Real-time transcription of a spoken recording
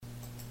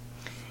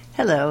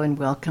Hello and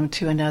welcome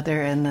to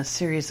another in the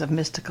series of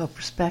mystical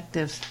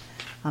perspectives.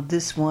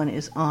 This one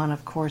is on,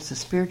 of course, the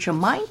spiritual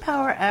mind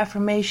power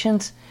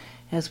affirmations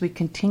as we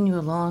continue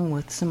along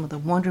with some of the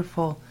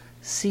wonderful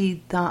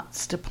seed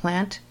thoughts to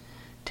plant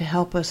to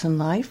help us in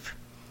life.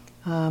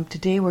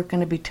 Today we're going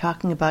to be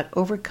talking about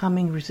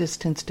overcoming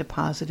resistance to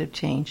positive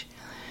change.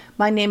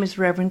 My name is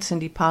Reverend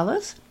Cindy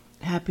Paulus.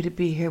 Happy to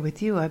be here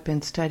with you. I've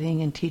been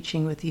studying and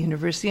teaching with the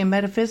University of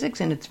Metaphysics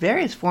in its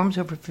various forms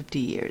over 50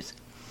 years.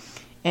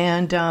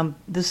 And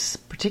this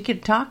particular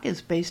talk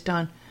is based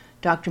on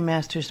Dr.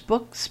 Master's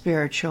book,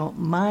 Spiritual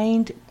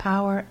Mind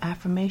Power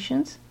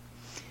Affirmations.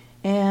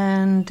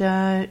 And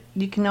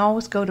you can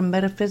always go to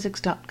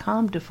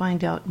metaphysics.com to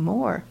find out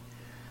more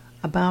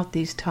about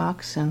these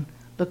talks and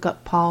look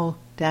up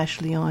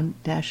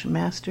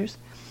Paul-Leon-Masters.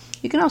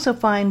 You can also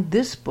find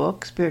this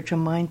book, Spiritual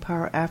Mind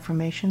Power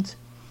Affirmations,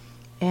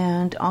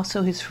 and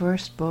also his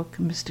first book,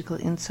 Mystical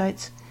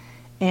Insights.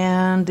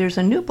 And there's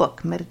a new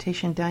book,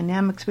 Meditation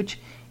Dynamics, which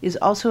is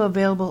also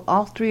available,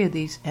 all three of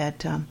these,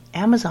 at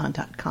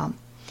Amazon.com.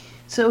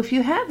 So if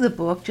you have the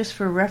book, just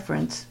for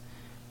reference,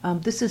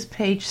 this is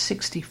page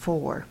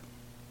 64.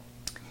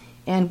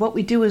 And what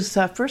we do is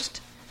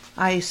first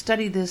I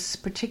study this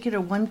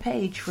particular one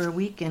page for a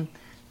week, and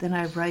then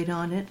I write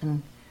on it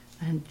and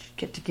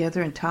get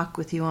together and talk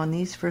with you on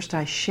these. First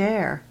I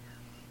share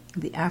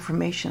the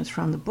affirmations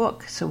from the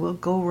book. So we'll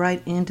go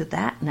right into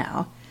that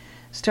now,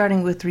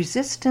 starting with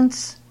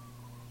resistance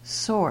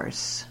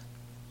source.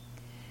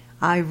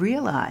 I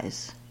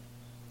realize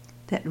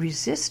that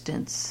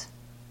resistance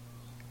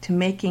to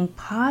making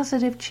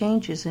positive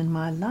changes in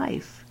my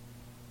life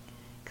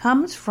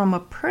comes from a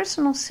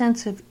personal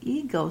sense of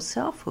ego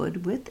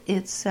selfhood with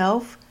its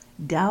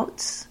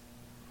self-doubts,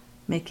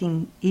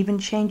 making even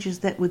changes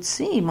that would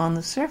seem on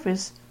the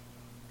surface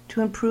to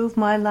improve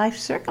my life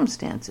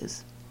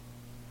circumstances.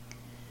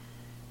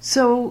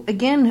 So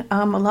again,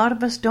 a lot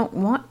of us don't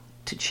want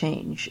to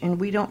change, and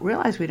we don't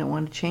realize we don't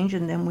want to change,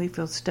 and then we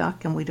feel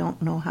stuck and we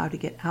don't know how to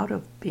get out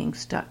of being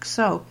stuck.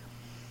 So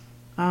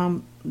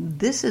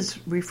this is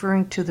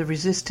referring to the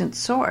resistant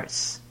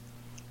source,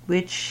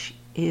 which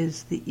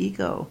is the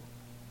ego.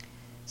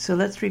 So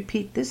let's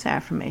repeat this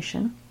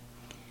affirmation.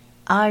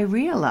 I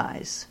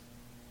realize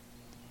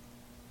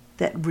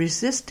that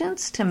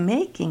resistance to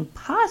making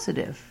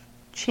positive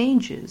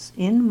changes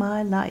in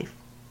my life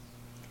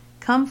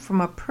come from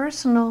a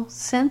personal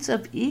sense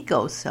of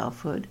ego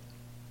selfhood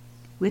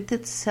with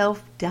its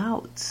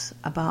self-doubts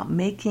about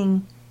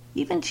making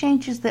even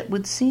changes that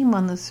would seem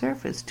on the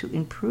surface to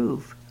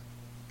improve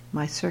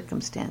my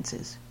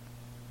circumstances.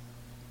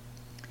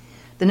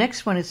 The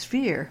next one is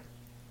fear.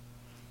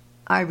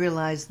 I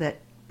realize that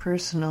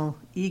personal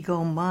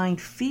ego mind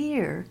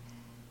fear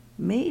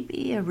may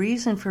be a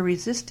reason for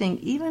resisting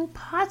even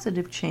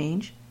positive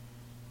change,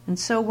 and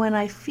so when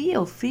I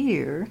feel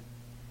fear,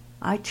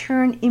 I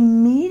turn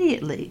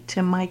immediately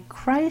to my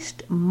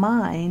Christ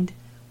mind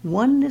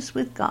oneness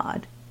with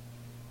God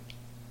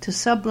to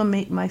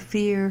sublimate my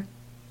fear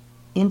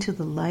into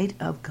the light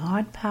of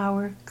God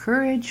power,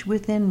 courage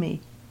within me.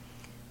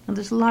 Now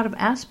there's a lot of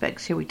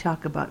aspects here. We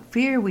talk about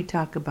fear, we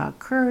talk about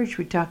courage,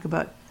 we talk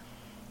about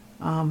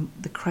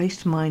the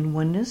Christ mind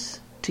oneness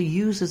to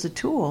use as a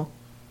tool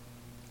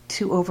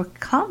to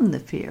overcome the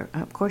fear.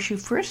 Of course, you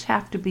first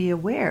have to be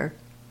aware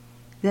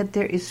that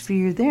there is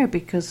fear there,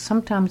 because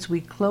sometimes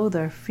we clothe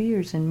our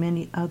fears in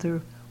many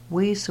other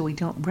ways so we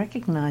don't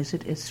recognize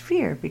it as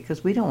fear,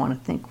 because we don't want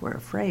to think we're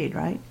afraid,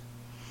 right?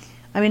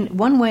 I mean,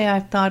 one way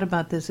I've thought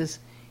about this is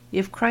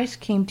if Christ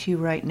came to you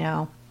right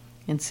now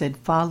and said,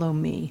 follow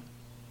me,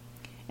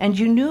 and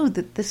you knew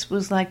that this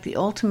was like the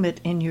ultimate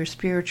in your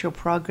spiritual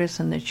progress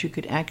and that you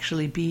could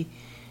actually be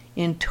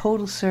in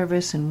total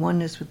service and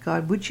oneness with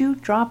God, would you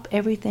drop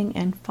everything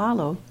and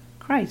follow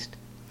Christ?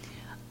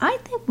 I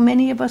think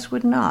many of us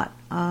would not.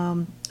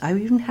 I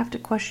even have to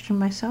question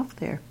myself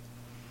there,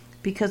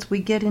 because we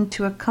get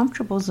into a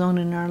comfortable zone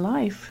in our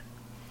life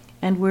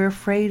and we're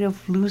afraid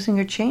of losing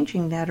or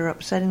changing that or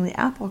upsetting the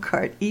apple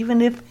cart,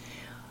 even if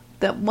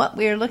that what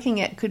we are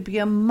looking at could be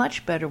a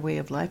much better way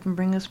of life and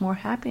bring us more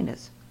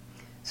happiness.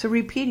 So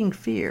repeating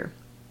fear,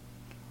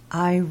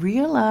 I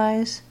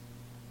realize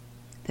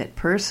that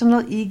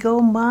personal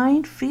ego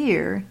mind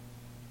fear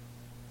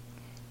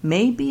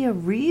may be a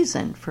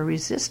reason for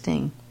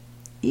resisting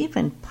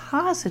even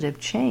positive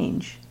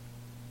change.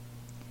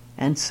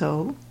 And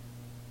so,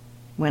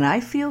 when I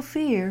feel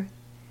fear,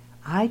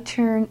 I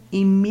turn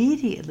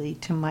immediately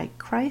to my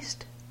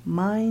Christ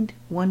mind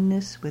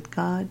oneness with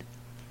God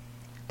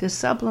to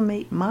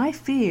sublimate my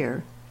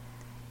fear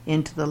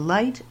into the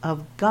light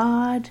of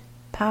God,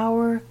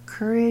 power,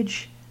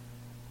 courage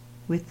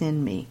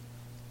within me.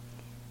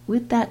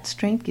 With that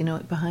strength,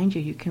 behind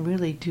you, you can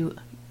really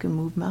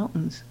move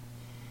mountains.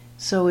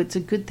 So it's a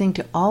good thing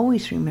to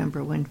always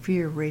remember when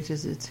fear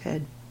raises its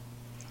head.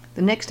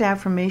 The next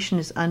affirmation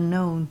is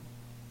unknown.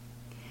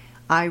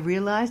 I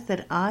realize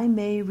that I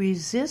may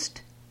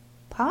resist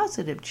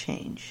positive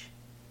change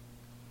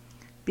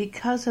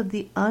because of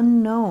the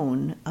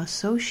unknown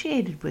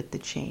associated with the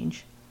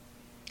change,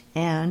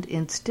 and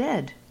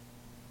instead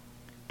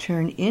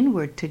turn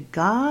inward to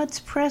God's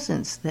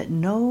presence that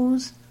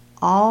knows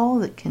all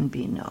that can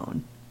be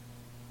known,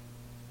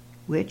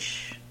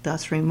 which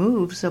thus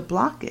removes a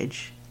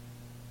blockage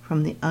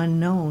from the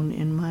unknown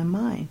in my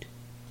mind.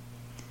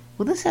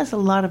 Well, this has a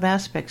lot of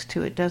aspects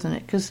to it, doesn't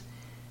it? Because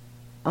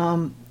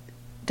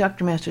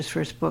Dr. Masters'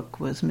 first book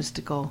was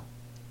Mystical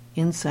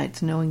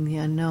Insights, Knowing the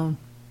Unknown.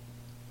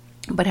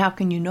 But how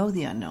can you know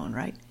the unknown,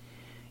 right?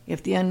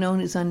 If the unknown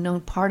is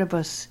unknown, part of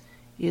us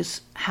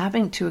is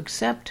having to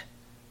accept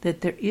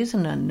that there is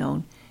an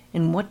unknown.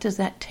 And what does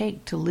that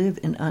take to live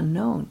in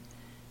unknown?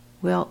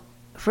 Well,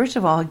 first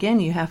of all, again,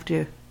 you have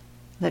to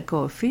let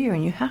go of fear,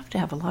 and you have to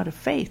have a lot of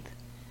faith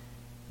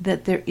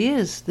that there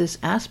is this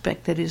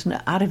aspect that is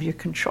out of your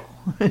control.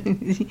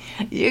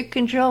 Your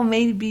control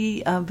may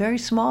be very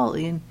small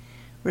in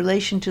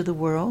relation to the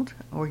world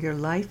or your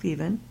life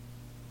even.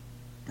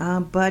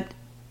 But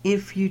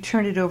if you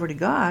turn it over to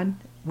God,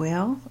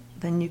 well,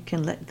 then you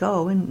can let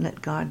go and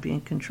let God be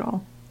in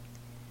control.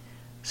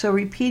 So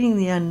repeating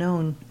the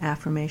unknown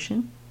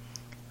affirmation,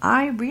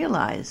 I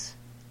realize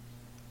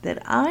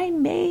that I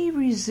may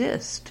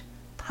resist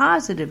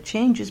positive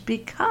changes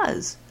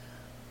because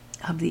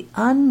of the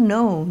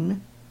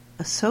unknown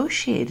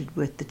associated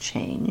with the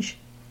change,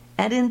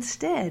 and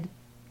instead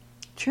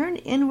turn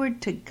inward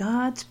to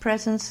God's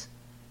presence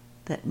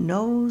that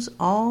knows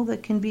all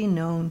that can be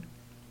known,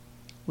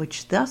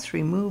 which thus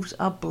removes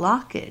a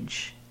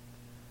blockage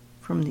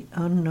from the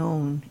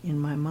unknown in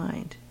my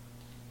mind.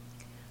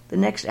 The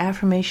next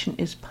affirmation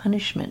is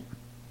punishment.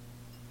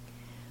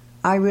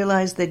 I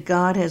realize that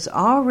God has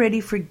already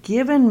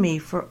forgiven me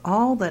for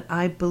all that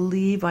I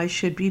believe I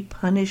should be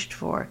punished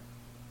for,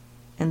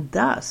 and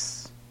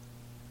thus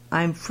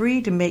I'm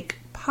free to make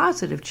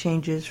positive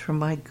changes for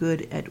my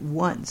good at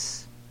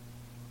once.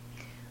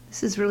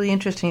 This is really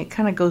interesting. It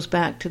kind of goes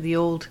back to the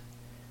old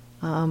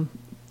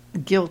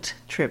guilt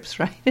trips,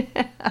 right?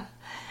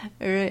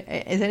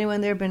 Has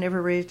anyone there been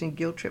ever raised in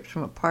guilt trips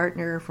from a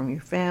partner, from your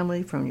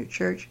family, from your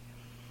church?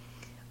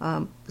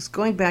 It's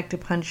going back to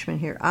punishment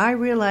here. I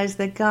realize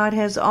that God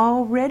has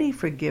already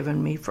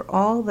forgiven me for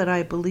all that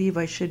I believe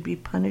I should be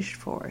punished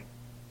for,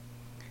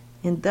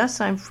 and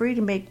thus I'm free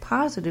to make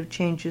positive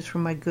changes for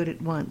my good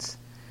at once.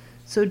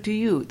 So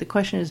the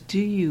question is, do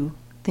you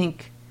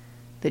think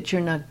that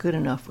you're not good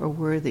enough or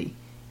worthy,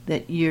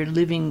 that you're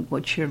living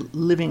what you're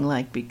living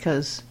like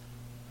because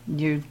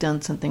you've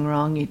done something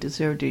wrong, you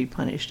deserve to be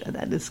punished?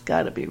 That has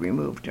got to be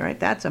removed, all right?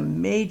 That's a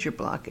major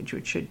blockage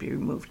which should be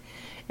removed.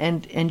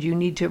 And you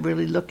need to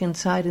really look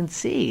inside and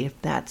see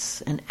if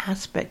that's an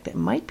aspect that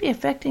might be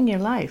affecting your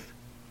life.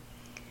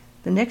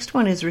 The next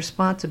one is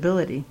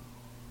responsibility.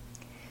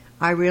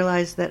 I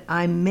realize that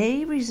I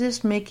may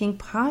resist making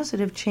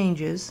positive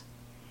changes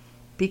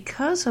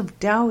because of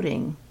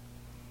doubting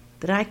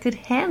that I could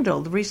handle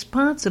the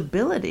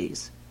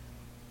responsibilities,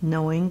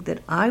 knowing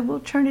that I will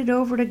turn it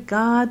over to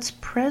God's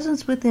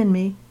presence within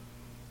me,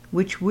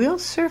 which will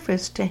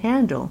surface to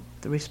handle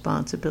the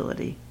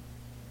responsibility.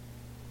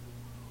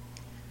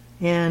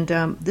 And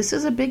this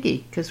is a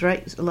biggie because,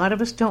 right, a lot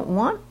of us don't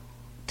want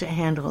to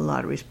handle a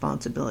lot of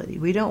responsibility.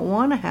 We don't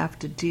want to have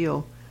to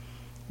deal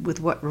with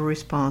what we're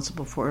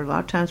responsible for. A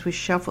lot of times we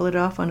shuffle it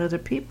off on other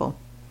people.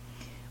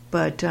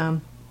 But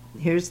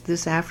here's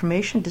this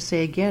affirmation to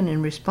say again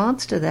in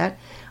response to that.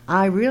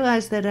 I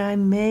realize that I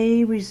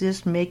may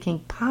resist making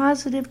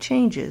positive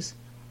changes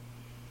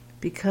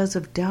because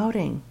of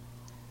doubting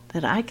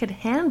that I could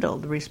handle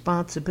the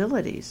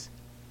responsibilities,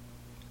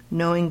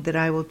 knowing that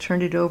I will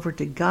turn it over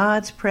to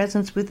God's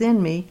presence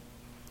within me,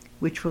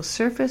 which will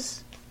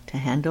surface to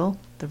handle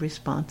the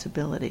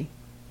responsibility.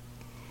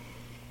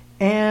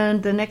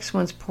 And the next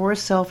one's poor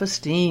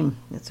self-esteem.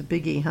 That's a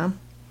biggie, huh?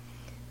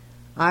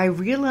 I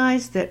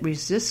realize that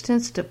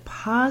resistance to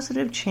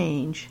positive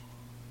change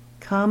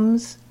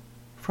comes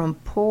from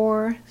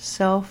poor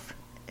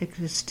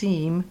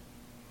self-esteem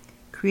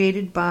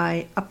created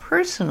by a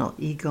personal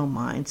ego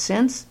mind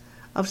sense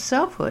of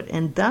selfhood,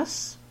 and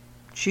thus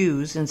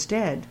choose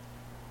instead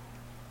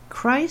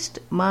Christ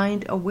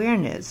mind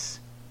awareness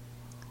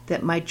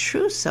that my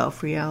true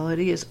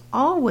self-reality is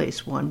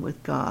always one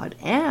with God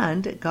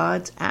and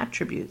God's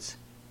attributes.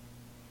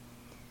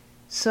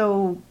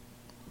 So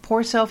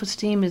poor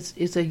self-esteem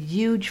is a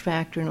huge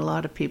factor in a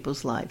lot of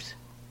people's lives.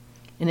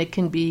 And it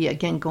can be,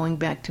 again, going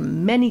back to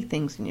many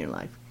things in your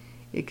life.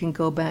 It can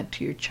go back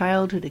to your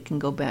childhood. It can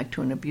go back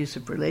to an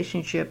abusive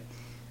relationship.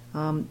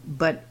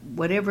 But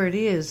whatever it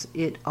is,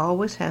 it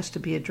always has to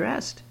be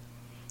addressed,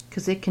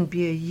 because it can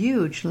be a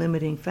huge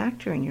limiting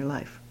factor in your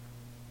life.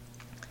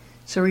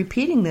 So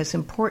repeating this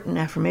important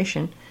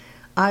affirmation,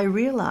 I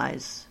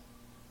realize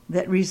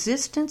that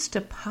resistance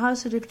to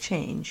positive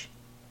change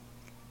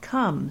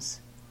comes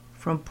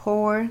from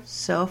poor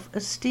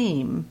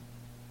self-esteem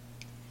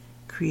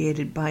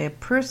created by a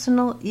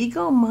personal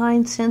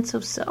ego-mind sense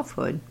of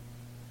selfhood,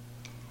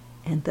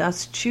 and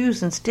thus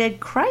choose instead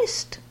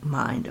Christ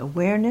mind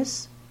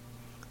awareness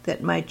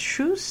that my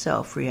true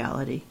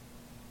self-reality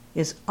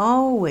is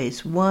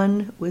always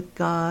one with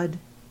God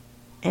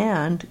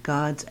and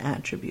God's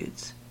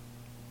attributes.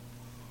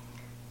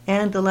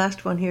 And the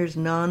last one here is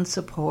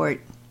non-support.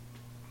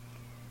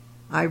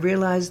 I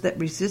realize that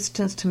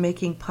resistance to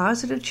making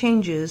positive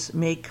changes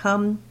may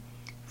come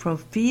from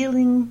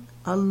feeling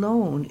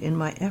alone in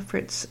my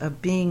efforts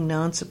of being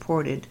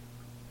non-supported.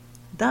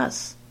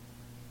 Thus,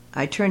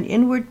 I turn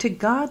inward to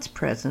God's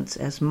presence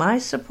as my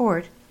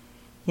support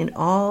in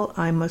all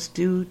I must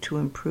do to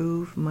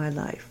improve my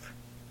life.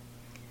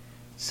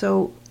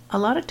 So, a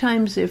lot of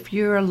times if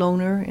you're a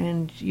loner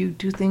and you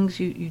do things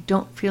you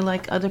don't feel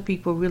like other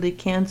people really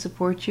can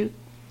support you,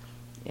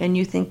 and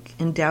you think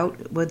in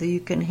doubt whether you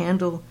can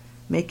handle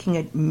making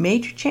a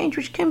major change,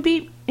 which can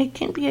be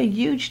a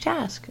huge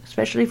task,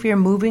 especially if you're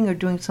moving or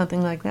doing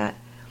something like that,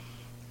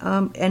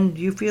 and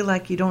you feel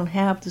like you don't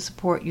have the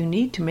support you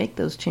need to make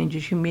those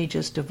changes, you may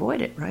just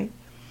avoid it, right?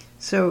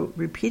 So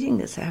repeating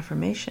this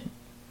affirmation,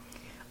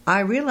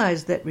 I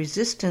realize that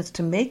resistance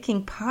to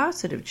making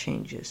positive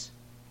changes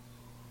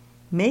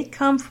may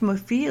come from a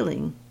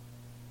feeling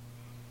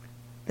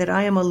that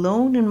I am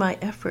alone in my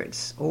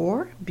efforts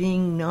or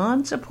being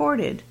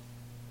non-supported.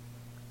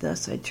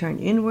 Thus, I turn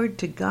inward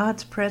to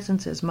God's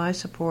presence as my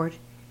support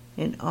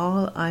in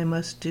all I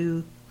must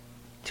do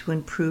to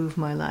improve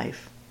my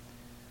life.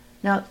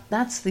 Now,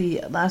 that's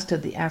the last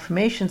of the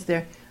affirmations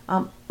there.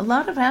 A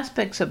lot of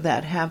aspects of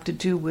that have to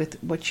do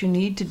with what you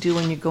need to do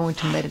when you go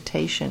into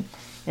meditation.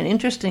 And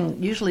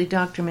interesting, usually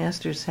Dr.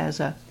 Masters has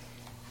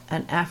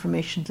an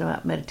affirmation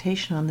about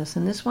meditation on this,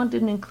 and this one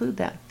didn't include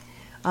that.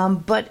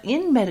 But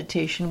in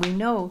meditation, we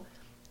know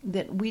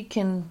that we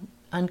can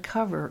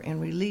uncover and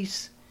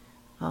release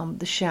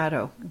the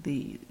shadow,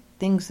 the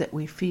things that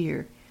we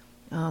fear,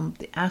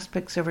 the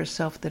aspects of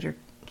ourselves that are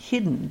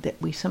hidden,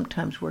 that we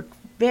sometimes work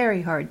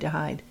very hard to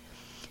hide.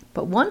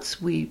 But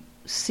once we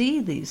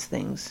see these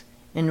things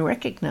and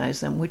recognize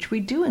them, which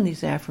we do in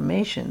these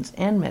affirmations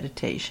and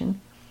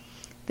meditation,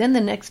 then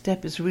the next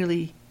step is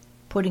really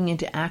putting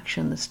into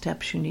action the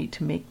steps you need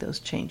to make those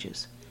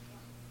changes.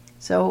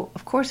 So,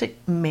 of course, it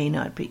may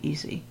not be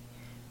easy,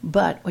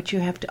 but what you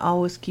have to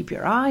always keep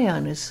your eye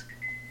on is,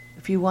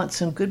 if you want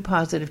some good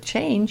positive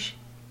change,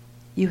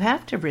 you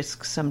have to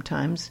risk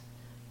sometimes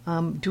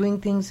doing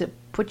things that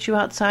put you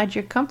outside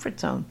your comfort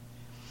zone.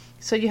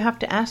 So you have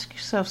to ask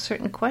yourself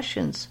certain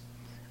questions.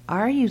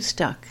 Are you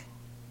stuck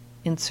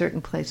in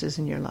certain places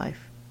in your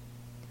life?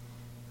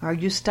 Are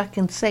you stuck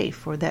in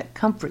safe or that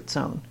comfort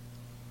zone?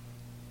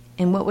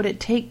 And what would it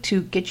take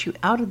to get you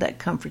out of that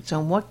comfort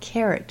zone? What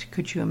carrot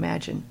could you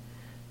imagine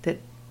that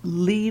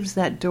leaves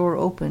that door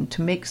open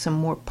to make some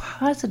more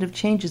positive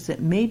changes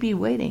that may be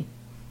waiting?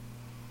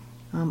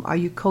 Are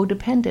you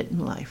codependent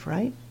in life,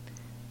 right?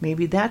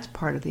 Maybe that's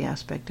part of the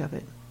aspect of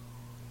it.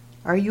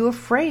 Are you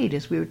afraid,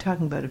 as we were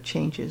talking about, of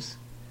changes?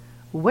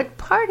 What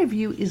part of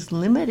you is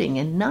limiting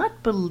and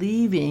not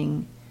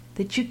believing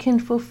that you can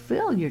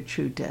fulfill your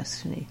true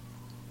destiny?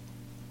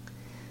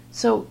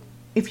 So,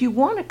 if you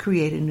want to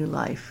create a new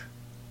life,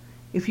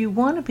 if you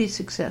want to be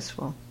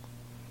successful,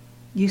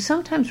 you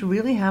sometimes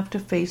really have to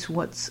face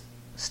what's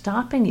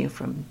stopping you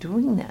from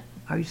doing that.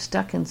 Are you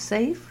stuck in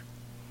safe?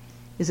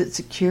 Is it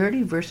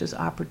security versus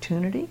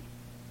opportunity?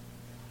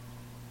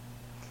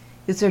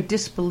 Is there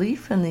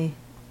disbelief in the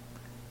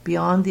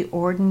beyond the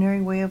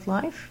ordinary way of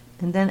life?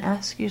 And then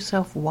ask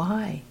yourself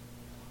why.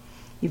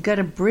 You've got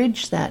to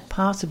bridge that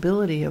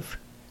possibility of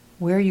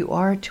where you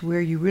are to where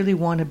you really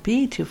want to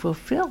be to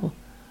fulfill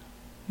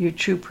your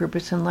true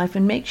purpose in life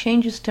and make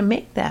changes to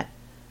make that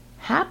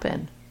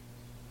happen.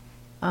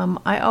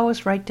 I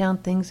always write down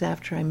things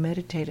after I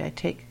meditate. I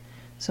take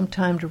some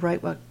time to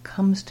write what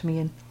comes to me,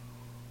 and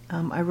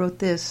I wrote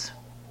this: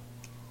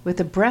 with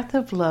a breath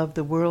of love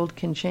the world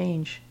can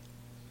change.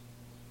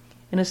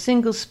 In a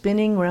single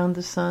spinning round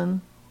the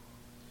sun,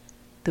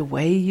 the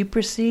way you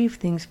perceive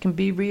things can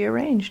be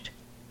rearranged.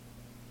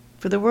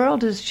 For the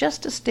world is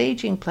just a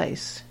staging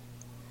place.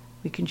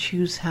 We can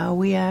choose how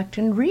we act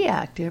and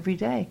react every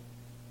day.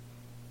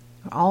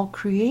 All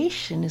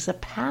creation is a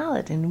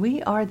palette, and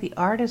we are the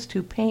artists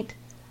who paint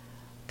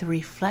the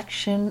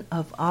reflection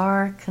of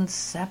our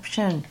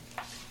conception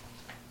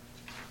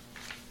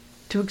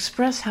to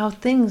express how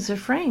things are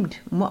framed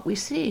and what we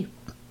see.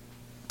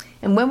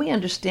 And when we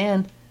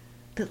understand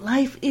that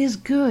life is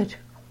good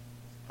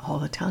all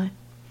the time,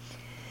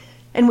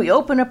 and we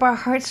open up our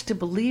hearts to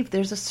believe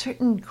there's a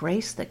certain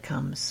grace that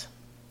comes,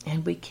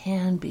 and we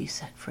can be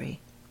set free.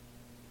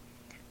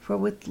 For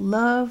with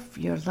love,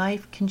 your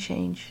life can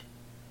change,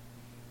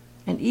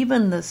 and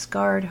even the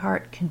scarred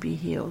heart can be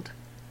healed.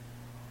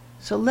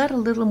 So let a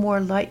little more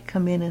light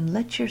come in and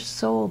let your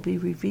soul be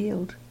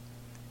revealed.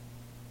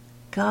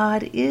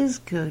 God is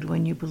good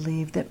when you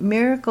believe that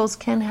miracles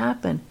can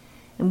happen,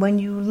 and when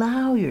you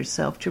allow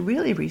yourself to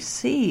really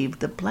receive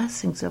the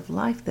blessings of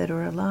life that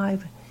are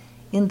alive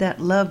in that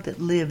love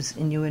that lives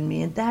in you and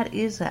me. And that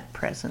is that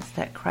presence,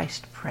 that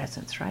Christ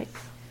presence, right?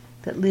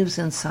 That lives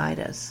inside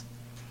us.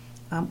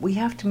 We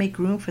have to make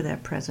room for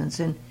that presence.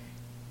 And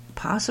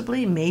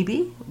possibly,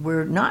 maybe,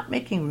 we're not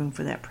making room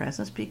for that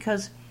presence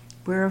because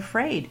we're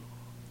afraid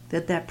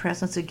that that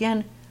presence,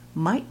 again,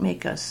 might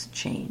make us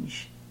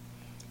change.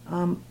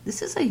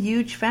 This is a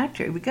huge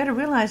factor. We've got to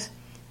realize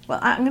Well,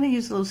 I'm going to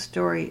use a little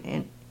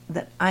story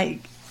that I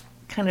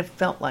kind of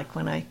felt like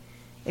when I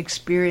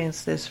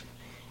experienced this.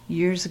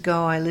 Years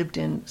ago, I lived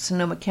in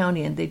Sonoma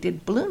County, and they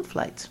did balloon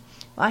flights.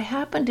 I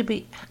happened to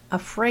be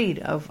afraid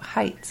of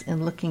heights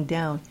and looking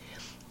down.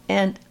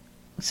 And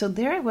so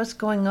there I was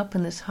going up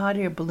in this hot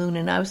air balloon,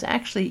 and I was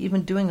actually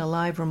even doing a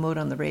live remote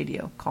on the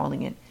radio,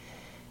 calling it.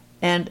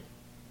 And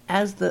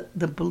as the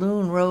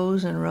balloon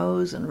rose and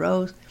rose and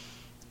rose,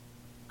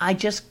 I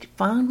just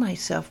found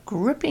myself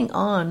gripping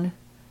on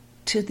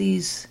to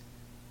these,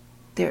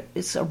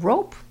 it's a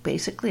rope,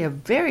 basically, a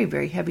very,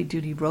 very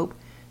heavy-duty rope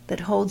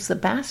that holds the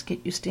basket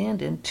you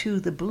stand in to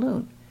the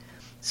balloon.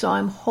 So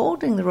I'm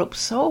holding the rope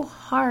so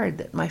hard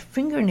that my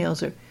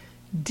fingernails are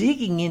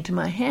digging into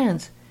my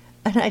hands,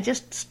 and I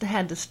just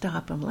had to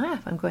stop and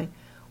laugh. I'm going,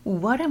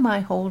 what am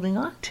I holding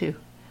on to?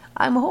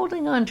 I'm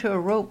holding on to a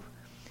rope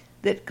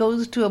that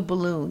goes to a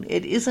balloon.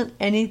 It isn't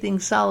anything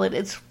solid.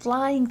 It's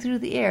flying through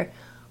the air.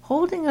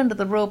 Holding onto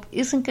the rope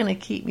isn't going to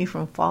keep me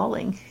from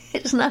falling.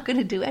 It's not going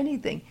to do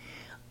anything.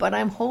 But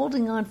I'm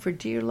holding on for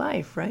dear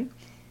life, right?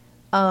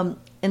 And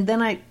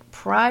then I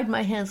pried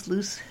my hands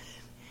loose,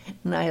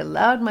 and I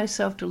allowed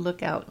myself to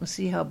look out and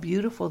see how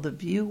beautiful the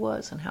view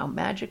was and how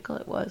magical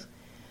it was.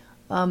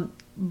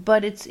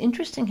 But it's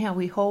interesting how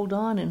we hold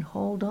on in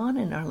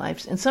our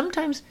lives. And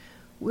sometimes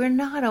we're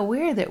not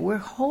aware that we're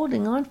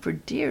holding on for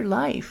dear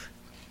life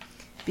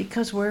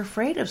because we're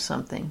afraid of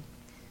something.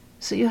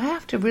 So you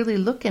have to really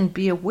look and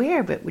be aware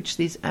of it, which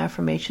these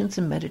affirmations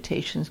and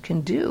meditations can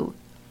do.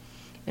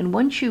 And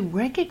once you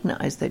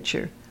recognize that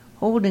you're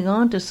holding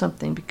on to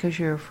something because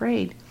you're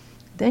afraid,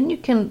 then you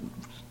can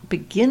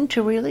begin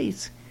to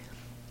release.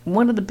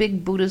 One of the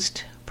big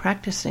Buddhist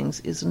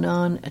practicings is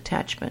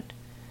non-attachment.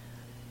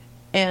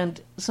 And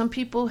some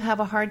people have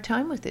a hard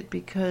time with it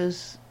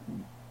because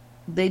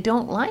they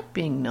don't like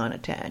being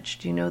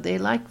non-attached. You know, they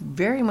like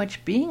very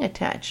much being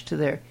attached to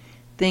their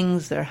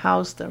things, their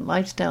house, their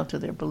lifestyle, to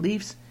their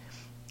beliefs.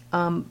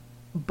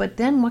 But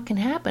then what can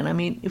happen? I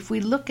mean, if we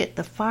look at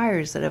the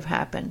fires that have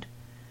happened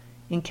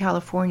in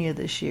California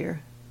this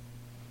year,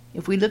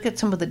 if we look at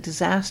some of the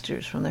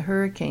disasters from the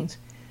hurricanes,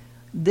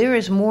 there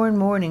is more and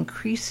more an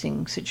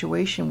increasing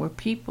situation where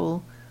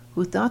people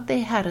who thought they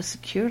had a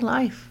secure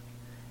life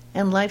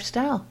and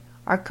lifestyle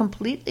are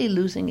completely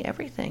losing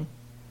everything.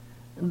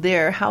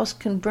 Their house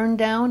can burn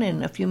down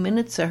in a few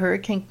minutes. A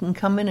hurricane can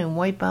come in and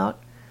wipe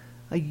out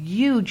a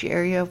huge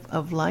area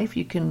of life.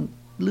 You can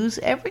lose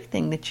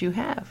everything that you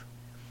have.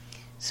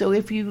 So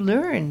if you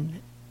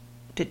learn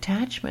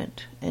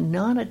detachment and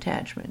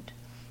non-attachment,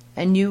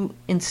 and you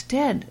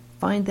instead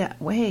find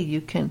that way, you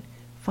can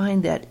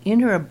find that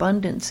inner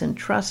abundance and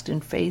trust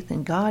and faith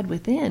in God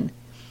within,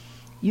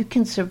 you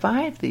can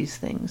survive these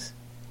things.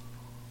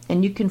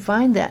 And you can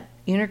find that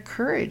inner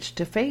courage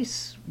to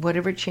face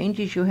whatever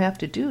changes you have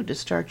to do to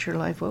start your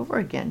life over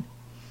again.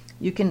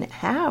 You can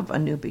have a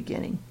new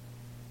beginning.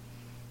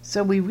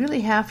 So we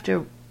really have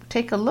to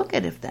take a look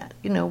at that.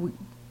 You know,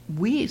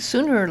 we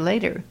sooner or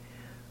later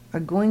are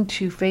going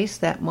to face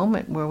that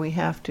moment where we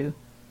have to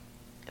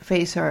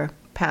face our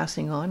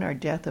passing on, our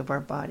death of our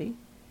body.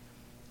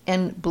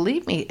 And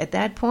believe me, at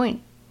that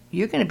point,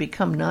 you're going to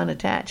become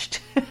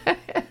non-attached.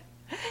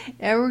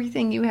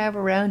 Everything you have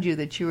around you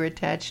that you were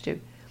attached to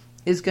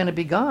is going to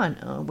be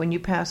gone when you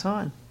pass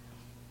on.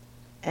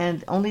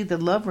 And only the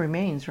love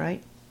remains,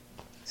 right?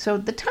 So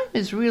the time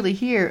is really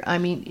here. I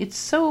mean, it's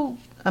so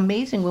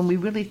amazing when we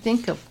really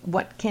think of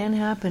what can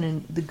happen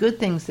and the good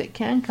things that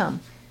can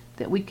come,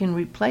 that we can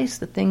replace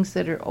the things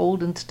that are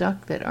old and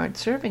stuck that aren't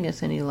serving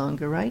us any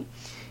longer, right?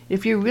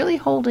 If you're really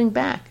holding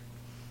back,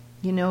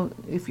 you know,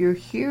 if you're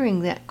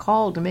hearing that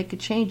call to make a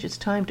change, it's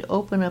time to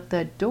open up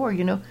that door.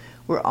 You know,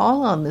 we're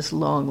all on this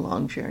long,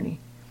 long journey.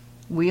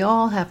 We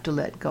all have to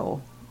let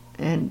go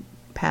and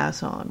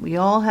pass on. We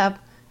all have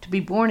to be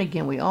born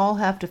again. We all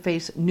have to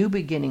face new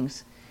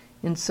beginnings.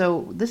 And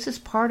so this is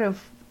part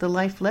of the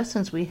life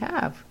lessons we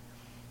have.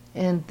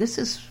 And this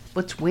is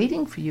what's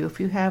waiting for you if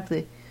you have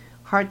the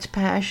heart's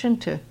passion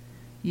to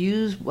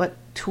use what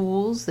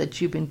tools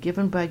that you've been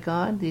given by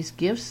God, these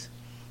gifts.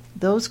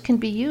 Those can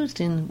be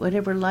used in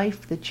whatever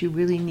life that you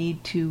really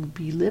need to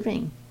be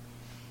living.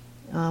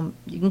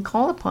 You can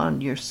call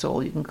upon your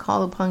soul. You can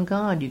call upon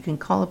God. You can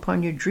call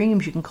upon your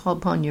dreams. You can call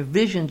upon your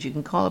visions. You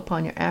can call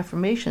upon your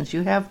affirmations.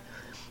 You have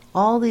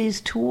all these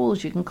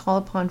tools. You can call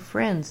upon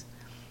friends.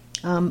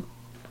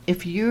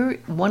 If you're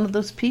one of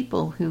those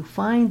people who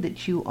find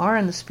that you are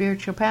on the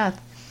spiritual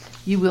path,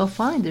 you will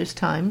find there's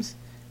times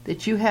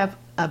that you have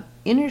an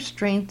inner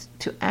strength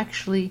to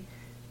actually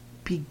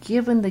be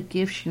given the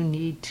gifts you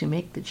need to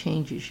make the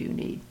changes you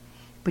need.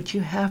 But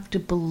you have to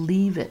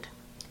believe it,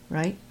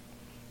 right?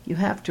 You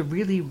have to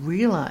really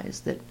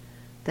realize that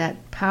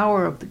that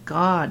power of the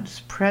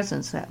God's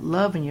presence, that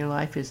love in your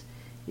life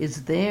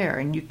is there,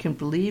 and you can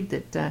believe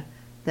that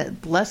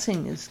that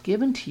blessing is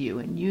given to you,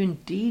 and you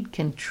indeed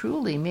can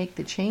truly make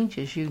the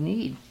changes you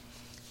need,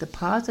 the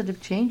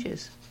positive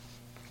changes.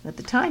 That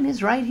the time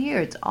is right here.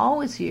 It's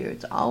always here.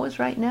 It's always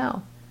right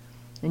now.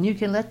 And you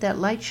can let that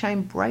light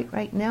shine bright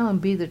right now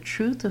and be the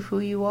truth of who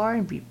you are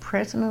and be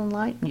present in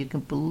light. And you can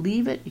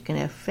believe it. You can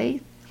have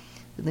faith.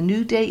 The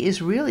new day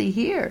is really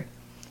here.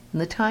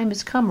 And the time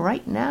has come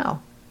right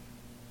now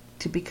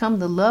to become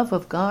the love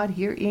of God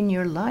here in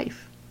your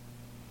life.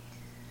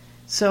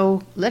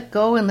 So let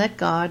go and let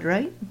God,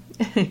 right?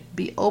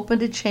 Be open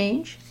to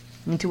change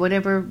into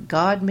whatever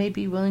God may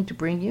be willing to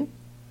bring you.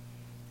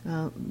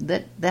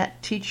 Let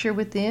that teacher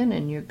within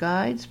and your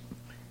guides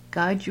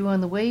guide you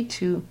on the way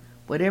to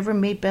whatever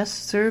may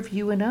best serve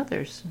you and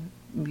others.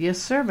 Be a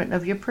servant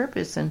of your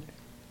purpose and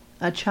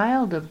a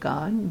child of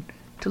God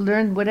to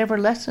learn whatever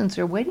lessons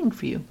are waiting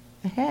for you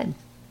ahead.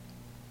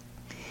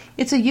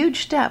 It's a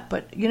huge step,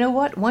 but you know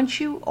what? Once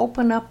you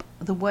open up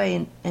the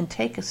way and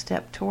take a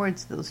step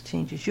towards those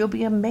changes, you'll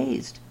be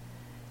amazed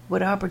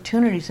what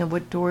opportunities and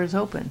what doors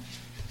open.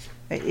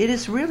 It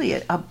is really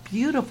a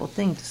beautiful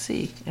thing to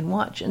see and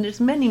watch. And there's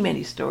many,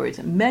 many stories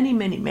and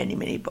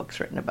many books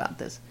written about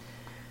this.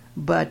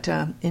 But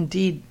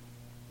indeed,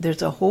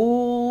 there's a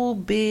whole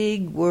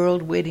big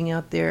world waiting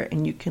out there,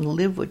 and you can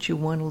live what you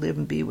want to live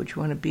and be what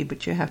you want to be.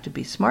 But you have to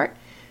be smart.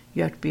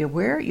 You have to be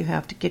aware. You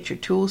have to get your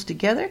tools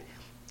together.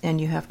 And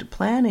you have to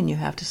plan, and you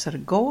have to set a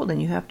goal, and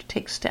you have to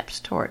take steps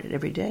toward it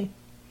every day.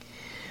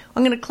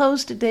 I'm going to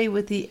close today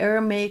with the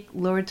Aramaic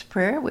Lord's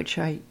Prayer, which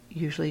I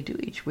usually do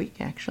each week,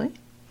 actually.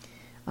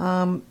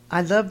 I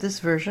love this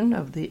version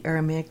of the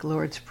Aramaic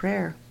Lord's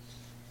Prayer.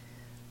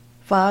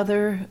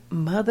 Father,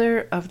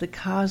 Mother of the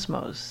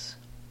cosmos,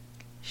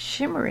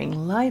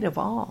 shimmering light of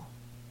all,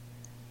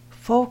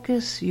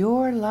 focus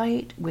your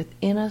light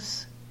within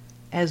us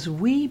as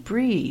we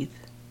breathe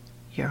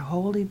your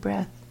holy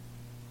breath.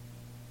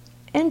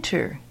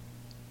 Enter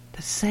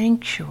the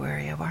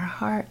sanctuary of our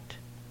heart,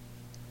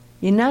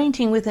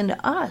 uniting within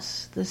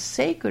us the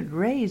sacred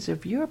rays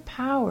of your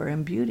power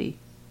and beauty.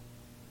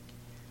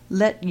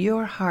 Let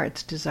your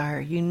heart's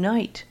desire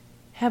unite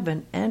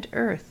heaven and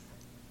earth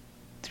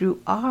through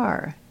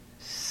our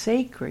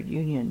sacred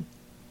union.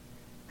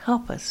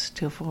 Help us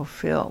to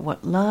fulfill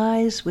what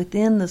lies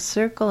within the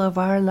circle of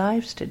our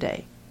lives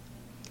today.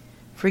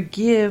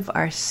 Forgive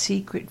our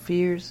secret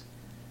fears,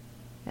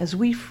 as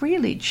we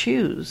freely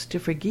choose to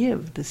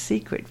forgive the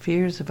secret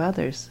fears of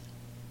others.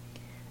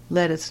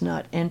 Let us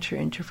not enter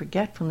into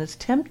forgetfulness,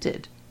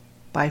 tempted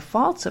by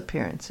false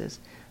appearances,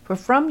 for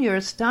from your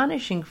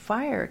astonishing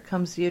fire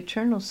comes the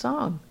eternal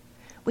song,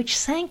 which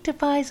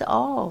sanctifies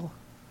all,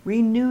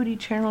 renewed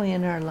eternally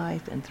in our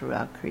life and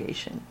throughout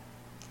creation.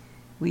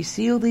 We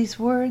seal these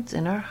words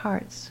in our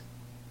hearts,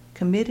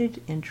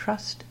 committed in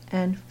trust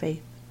and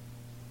faith.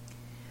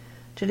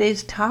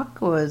 Today's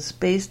talk was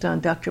based on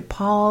Dr.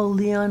 Paul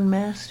Leon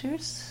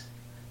Masters'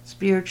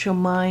 Spiritual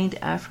Mind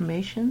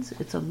Affirmations.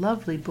 It's a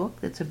lovely book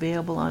that's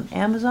available on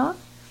Amazon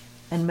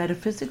and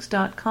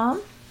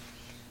metaphysics.com,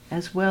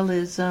 as well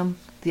as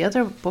the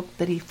other book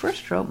that he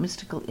first wrote,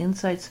 Mystical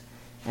Insights,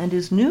 and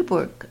his new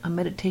book,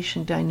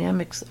 Meditation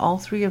Dynamics. All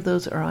three of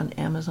those are on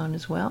Amazon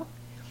as well.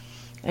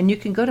 And you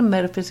can go to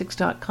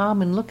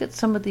metaphysics.com and look at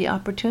some of the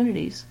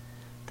opportunities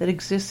that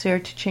exist there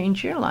to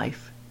change your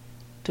life,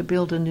 to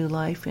build a new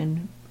life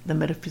in the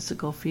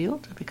metaphysical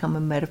field, to become a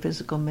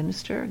metaphysical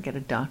minister, get a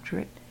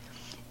doctorate.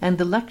 And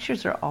the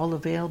lectures are all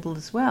available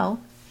as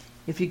well.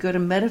 If you go to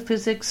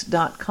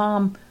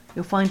metaphysics.com,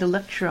 you'll find a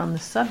lecture on the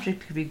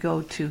subject. If you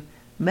go to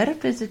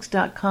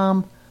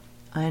metaphysics.com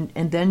and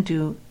then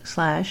do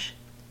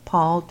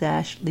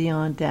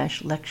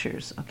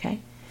 /Paul-Leon-lectures, okay?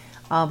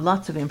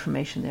 Lots of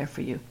information there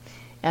for you.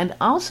 And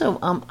also,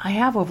 I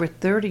have over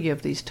 30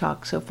 of these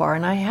talks so far,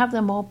 and I have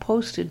them all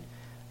posted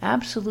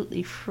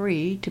absolutely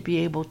free to be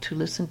able to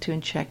listen to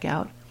and check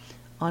out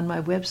on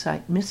my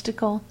website,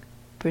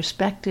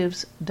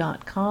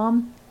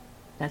 mysticalperspectives.com.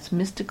 That's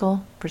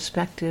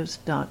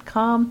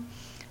mysticalperspectives.com.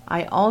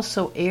 I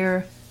also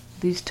air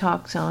these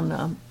talks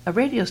on a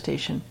radio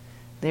station.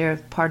 They're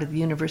part of the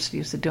University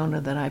of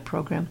Sedona that I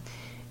program,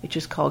 which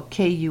is called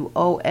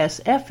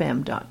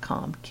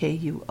KUOSFM.com,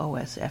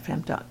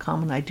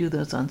 KUOSFM.com, and I do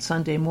those on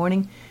Sunday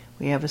morning.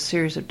 We have a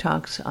series of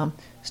talks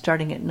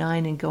starting at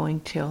 9 and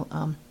going till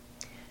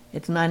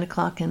it's 9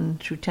 o'clock and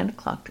through 10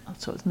 o'clock,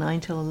 so it's 9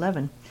 till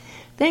 11.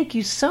 Thank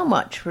you so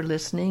much for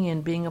listening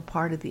and being a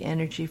part of the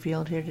energy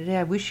field here today.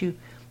 I wish you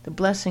the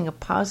blessing of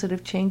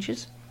positive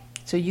changes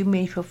so you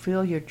may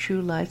fulfill your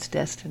true life's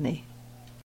destiny.